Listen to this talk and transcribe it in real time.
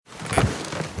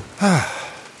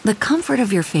The comfort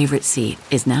of your favorite seat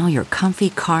is now your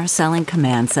comfy car selling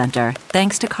command center,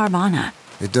 thanks to Carvana.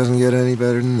 It doesn't get any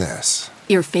better than this.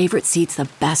 Your favorite seat's the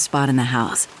best spot in the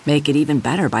house. Make it even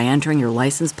better by entering your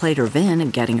license plate or VIN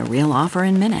and getting a real offer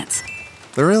in minutes.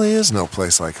 There really is no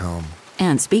place like home.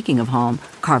 And speaking of home,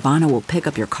 Carvana will pick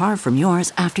up your car from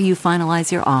yours after you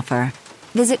finalize your offer.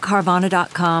 Visit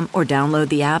Carvana.com or download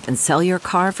the app and sell your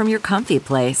car from your comfy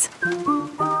place.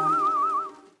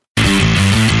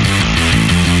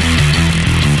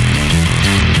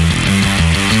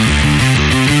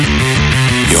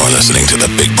 You're listening to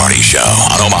The Big Party Show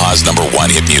on Omaha's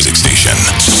 #1 hit music station.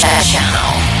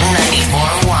 Channel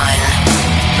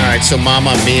 94.1. All right, so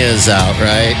Mamma Mia's out,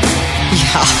 right?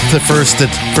 Yeah. The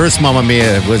first Mamma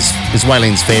Mia is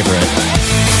Wileen's favorite.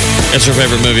 It's her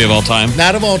favorite movie of all time.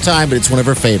 Not of all time, but it's one of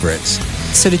her favorites.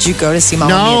 So did you go to see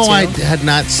Mamma Mia No, too? I had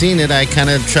not seen it. I kind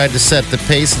of tried to set the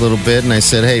pace a little bit, and I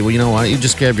said, hey, well, you know, why don't you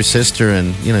just grab your sister,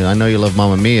 and, you know, I know you love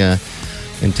Mamma Mia,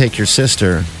 and take your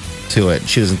sister to it.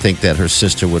 She doesn't think that her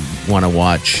sister would want to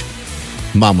watch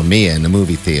Mamma Mia in the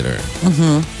movie theater.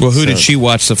 Mm-hmm. Well, who did she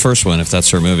watch the first one, if that's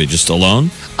her movie? Just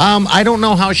alone? I don't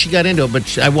know how she got into it,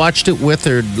 but I watched it with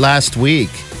her last week.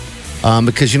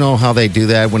 Because you know how they do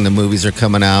that when the movies are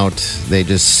coming out, they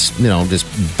just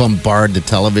bombard the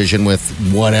television with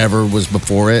whatever was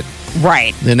before it.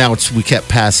 Right. And now we kept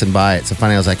passing by it. So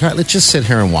finally I was like, all right, let's just sit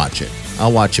here and watch it.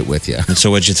 I'll watch it with you. And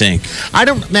so what'd you think?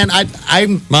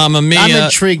 I'm Mamma Mia. I'm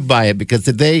intrigued by it because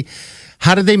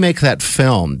how did they make that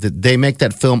film? Did they make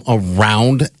that film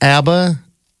around ABBA?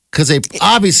 Because they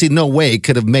obviously no way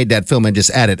could have made that film and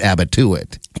just added ABBA to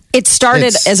it. It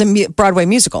started as a Broadway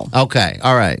musical. Okay,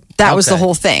 all right. That was the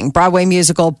whole thing. Broadway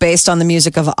musical based on the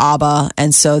music of ABBA.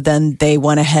 And so then they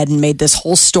went ahead and made this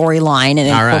whole storyline and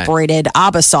incorporated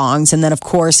ABBA songs. And then, of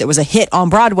course, it was a hit on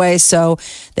Broadway. So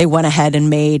they went ahead and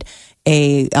made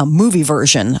a movie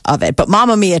version of it. But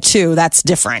Mamma Mia 2, that's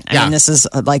different. I mean, this is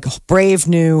like brave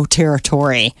new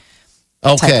territory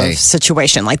type of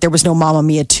situation. Like there was no Mamma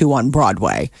Mia 2 on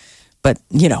Broadway. But,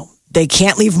 you know, they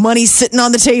can't leave money sitting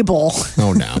on the table.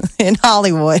 Oh, no. In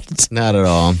Hollywood. Not at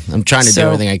all. I'm trying to do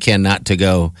everything I can not to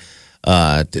go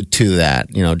to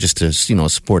that, you know, just to, you know,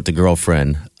 support the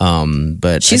girlfriend.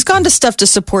 But she's gone to stuff to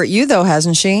support you, though,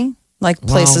 hasn't she? Like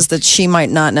places that she might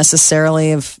not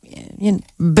necessarily have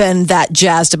been that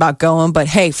jazzed about going. But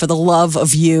hey, for the love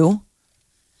of you.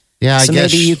 Yeah, I so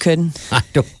guess. Maybe you could. I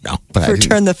don't know. But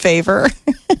return the favor.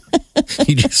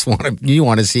 You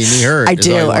want to see me hurt. I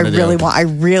do. I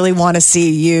really want to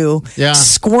see you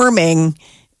squirming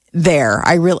there.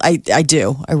 I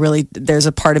do. I really. There's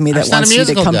a part of me that wants you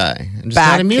to come back. I'm just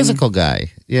not a musical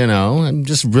guy. You know, I'm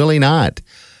just really not.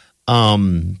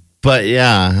 But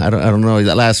yeah, I don't know.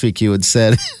 Last week you had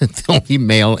said the only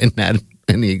male in that.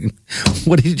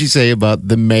 What did you say about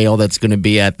the male that's going to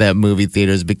be at that movie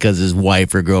theater is because his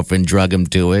wife or girlfriend drug him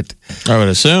to it? I would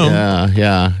assume.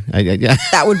 Yeah.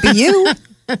 That would be you.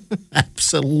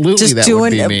 Absolutely, just that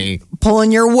would be me.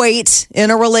 Pulling your weight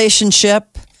in a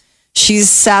relationship. She's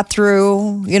sat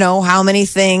through, you know, how many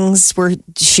things where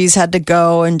she's had to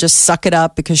go and just suck it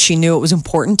up because she knew it was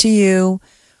important to you.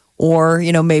 Or,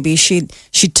 you know, maybe she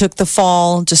took the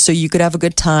fall just so you could have a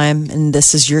good time, and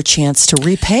this is your chance to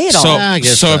repay it all.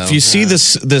 So if you see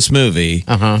this movie,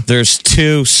 there's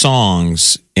 2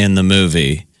 songs in the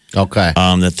movie. Okay.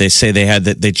 That they say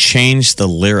they changed the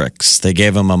lyrics. They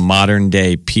gave them a modern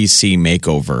day PC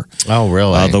makeover. Oh,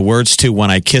 really? The words to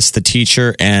 "When I Kissed the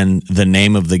Teacher" and the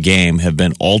name of the game have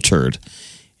been altered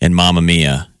in Mamma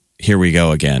Mia. Here we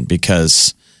go again,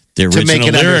 because the original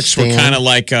lyrics were kind of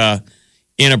like a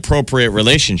inappropriate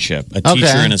relationship, a teacher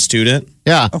and a student.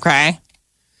 Yeah. Okay.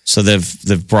 So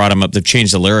they've brought them up. They've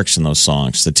changed the lyrics in those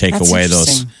songs to take away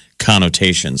those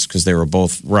connotations because they were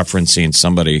both referencing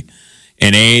somebody,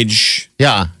 an age,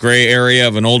 gray area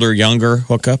of an older, younger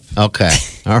hookup. Okay.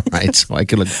 All right. So I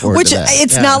can look forward to that.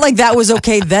 It's not like that was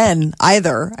okay then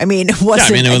either. I mean, it wasn't.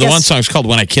 Yeah, I mean, the one song's called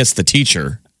 "When I Kissed the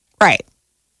Teacher." Right.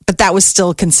 But that was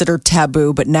still considered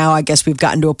taboo. But now I guess we've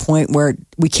gotten to a point where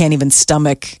we can't even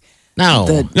stomach. No,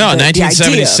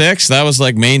 1976, that was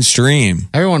like mainstream.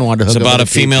 Everyone wanted to hook up. It's about with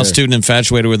a female student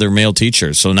infatuated with her male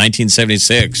teacher. So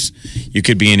 1976, you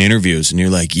could be in interviews and you're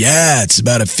like, yeah, it's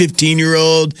about a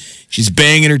 15-year-old. She's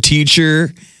banging her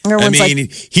teacher.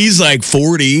 He's like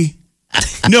 40.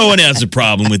 No one has a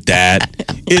problem with that.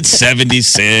 It's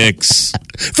 76.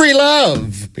 Free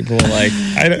love. People are like,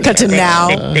 cut to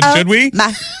now. Should we?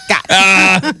 My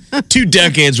God. 2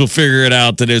 decades will figure it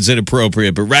out that it's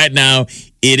inappropriate. But right now,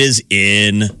 it is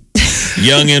in.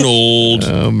 Young and old.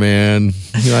 Oh, man.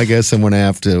 I guess I'm going to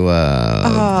have to.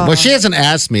 Well, she hasn't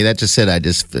asked me. That just said, it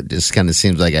just kind of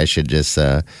seems like I should just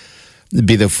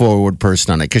be the forward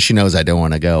person on it because she knows I don't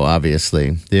want to go,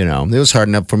 obviously. You know, it was hard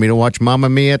enough for me to watch Mamma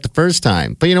Mia at the first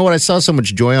time. But you know what? I saw so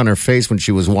much joy on her face when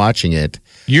she was watching it.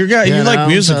 You like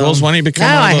musicals. Why don't you become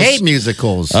No, one of I those, hate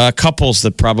musicals. couples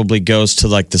that probably goes to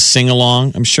like the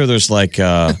sing-along? I'm sure there's like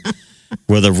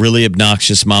where the really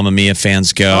obnoxious Mamma Mia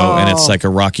fans go, and it's like a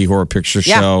Rocky Horror Picture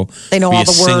Show. They know all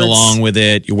the sing words. along with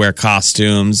it. You wear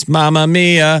costumes. Mamma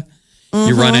Mia.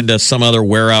 You run into some other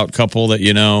wear-out couple that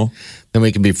you know. Then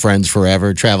we can be friends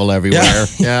forever, travel everywhere.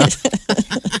 Yeah.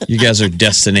 You guys are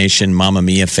destination Mamma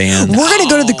Mia fans. We're going to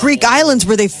go to the Greek islands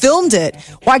where they filmed it.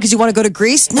 Why? Because you want to go to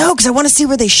Greece? No, because I want to see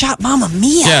where they shot Mamma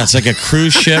Mia. Yeah, it's like a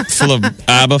cruise ship full of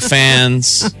ABBA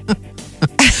fans.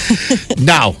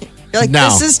 No. You're like, no.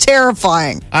 this is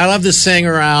terrifying. I love to sing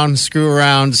around, screw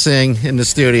around, sing in the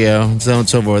studio, so on and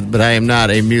so forth, but I am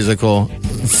not a musical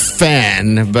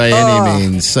fan by any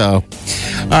means. So,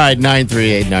 all right,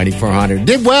 938-9400.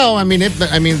 Did well. I mean,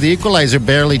 the Equalizer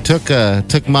barely took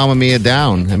Mamma Mia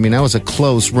down. I mean, that was a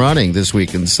close running this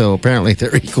weekend, so apparently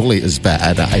they're equally as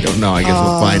bad. I don't know. I guess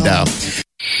we'll find out.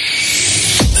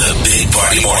 The Big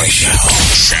Party Morning Show.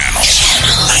 Channel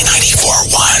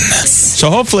 94.1. So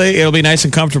hopefully it'll be nice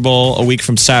and comfortable a week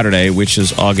from Saturday, which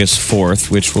is August 4th,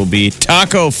 which will be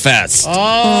Taco Fest.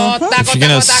 Oh, If you're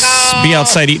going to be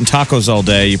outside eating tacos all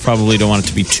day, you probably don't want it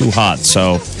to be too hot.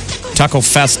 So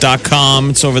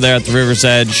tacofest.com. It's over there at the River's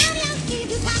Edge.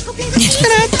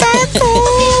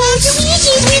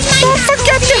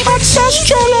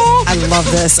 I love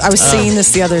this. I was singing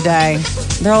this the other day.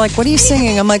 They're like, what are you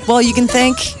singing? I'm like, well, you can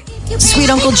thank sweet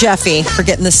Uncle Jeffy for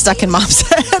getting this stuck in Mom's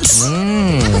head.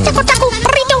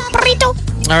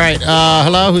 All right.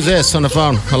 Hello. Who's this on the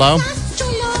phone? Hello?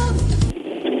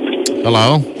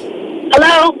 Hello?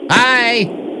 Hello. Hi.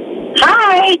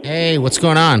 Hi. Hey, what's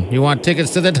going on? You want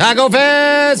tickets to the Taco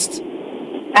Fest?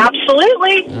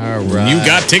 Absolutely. All right. You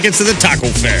got tickets to the Taco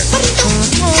Fest.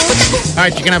 All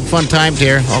right, you can have a fun time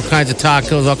here. All kinds of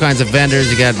tacos, all kinds of vendors.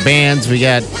 You got bands. We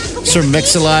got Sir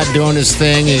Mix-a-Lot doing his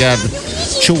thing. You got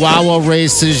Chihuahua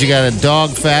races. You got a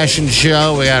dog fashion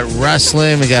show. We got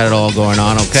wrestling. We got it all going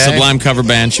on, okay? Sublime cover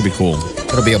band should be cool.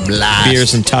 It'll be a blast.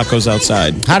 Beers and tacos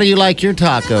outside. How do you like your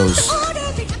tacos?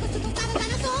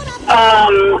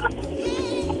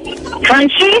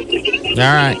 Crunchy? All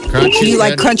right, crunchy. You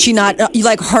like crunchy, not you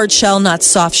like hard shell, not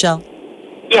soft shell.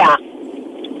 Yeah.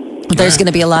 There's going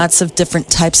to be lots of different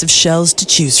types of shells to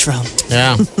choose from.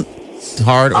 Yeah.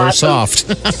 Hard or soft.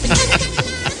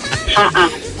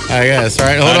 I guess. All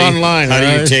right, hold on line. How all do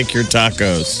you right? take your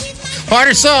tacos? Hard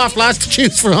or soft, lots to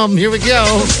choose from. Here we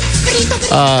go.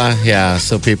 Yeah,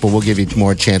 so people will give you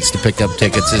more chance to pick up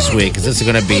tickets this week because this is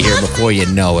going to be here before you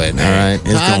know it. All right,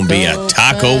 It's going to be a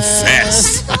taco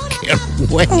fest. I can't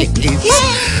wait.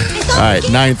 All right,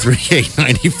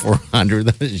 938-9400.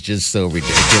 That is just so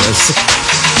ridiculous.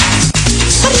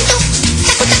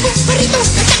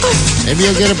 Maybe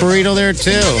you'll get a burrito there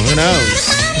too. Who knows?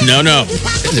 No.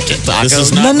 Is it just tacos? This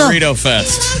is not No. Burrito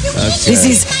Fest. Okay. This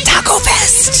is Taco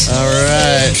Fest. All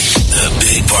right. The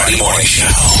Big Party Morning Show.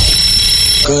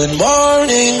 Good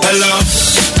morning. Hello.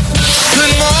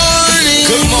 Good morning.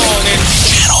 Good morning.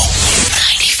 Channel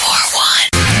 94.1.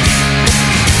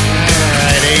 All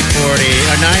right,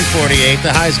 9:48.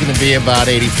 The high's going to be about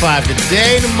 85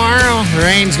 today. Tomorrow,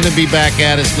 rain's going to be back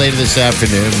at us later this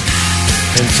afternoon.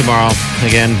 And tomorrow,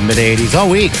 again, mid-80s all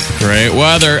week. Great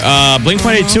weather.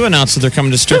 Blink-182 announced that they're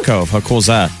coming to Stir Cove. How cool is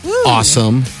that?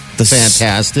 Awesome. This-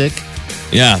 Fantastic.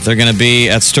 Yeah, they're going to be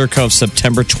at Stir Cove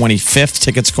September 25th.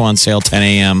 Tickets go on sale 10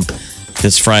 a.m.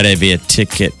 this Friday via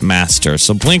Ticketmaster.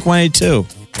 So Blink-182.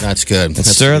 That's good.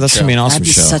 Stir, that's going to be an awesome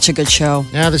That'd be show. such a good show.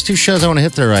 Now, there's two shows I want to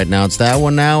hit there right now. It's that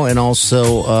one now, and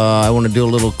also I want to do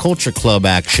a little Culture Club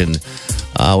action,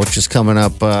 which is coming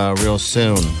up real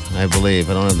soon, I believe.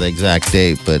 I don't know the exact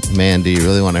date, but man, do you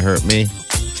really want to hurt me?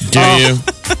 Do you?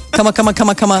 Come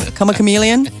on,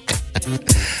 chameleon.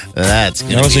 That's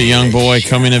That was a young boy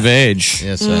coming of age.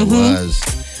 Yes, I was.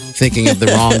 Thinking of the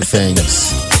wrong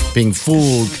things. Being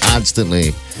fooled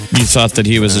constantly. You thought that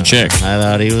he was a chick. I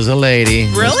thought he was a lady.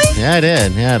 Really? Yeah, I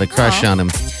did. Yeah, I had a crush on him.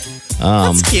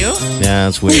 That's cute. Yeah,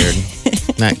 it's weird.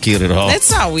 Not cute at all. It's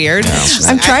not weird. It's just-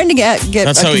 I'm trying to get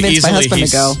That's how convince my easily husband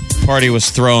his to go. party was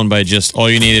thrown by just all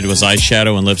you needed was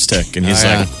eyeshadow and lipstick. And he's Oh,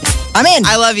 yeah. like, I'm in.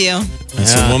 I love you.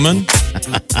 that's Yeah. a woman?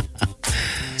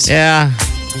 Yeah.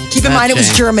 Keep in That mind it was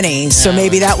changed. Germany, so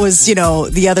maybe that was,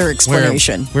 the other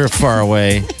explanation. We're far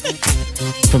away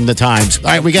from the times. All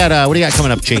right, we got, what do you got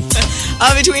coming up, Chi?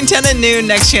 Between 10 and noon,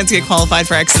 next chance to get qualified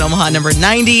for Exit Omaha number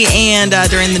 90. And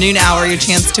during the noon hour, your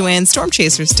chance to win Storm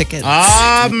Chasers tickets.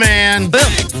 Oh, man. Boom.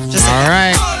 Just All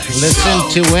right. Listen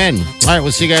to win. All right,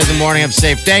 we'll see you guys in the morning. Have a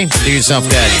safe day. Do yourself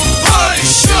good.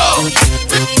 Party Show.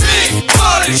 Big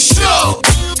Party Show.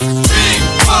 Big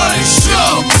Party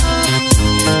Show.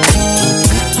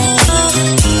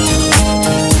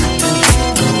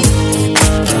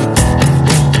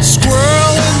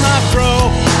 Squirrel in my fro.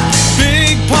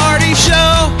 Big Party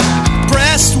Show.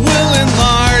 Breast will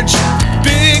enlarge.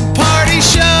 Big Party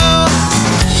Show.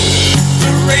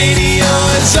 The radio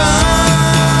is on.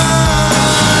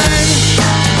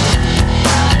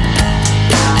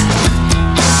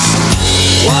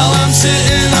 While I'm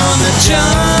sitting on the john.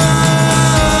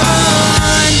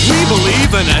 We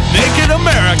believe in a naked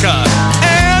America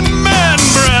and man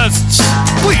breasts.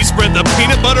 Please spread the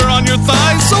peanut butter on your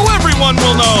thighs so everyone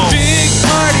will know. Big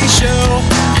Party Show.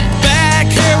 Back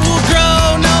hair will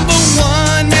grow. Number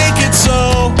one, make it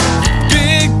so.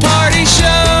 Big Party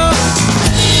Show.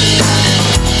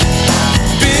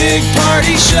 Big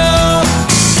Party Show.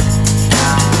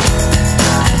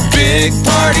 Big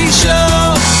Party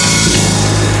Show.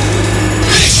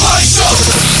 Big Party Show.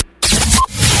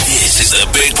 This is the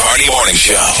Big Party Morning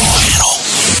Show. Channel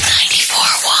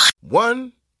 94.1.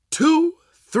 1, 2,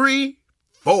 3,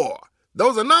 4.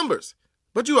 Those are numbers.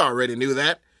 But you already knew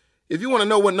that. If you want to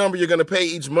know what number you're going to pay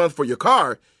each month for your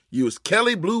car, use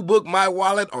Kelley Blue Book My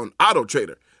Wallet on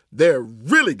AutoTrader. They're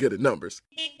really good at numbers.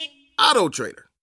 AutoTrader.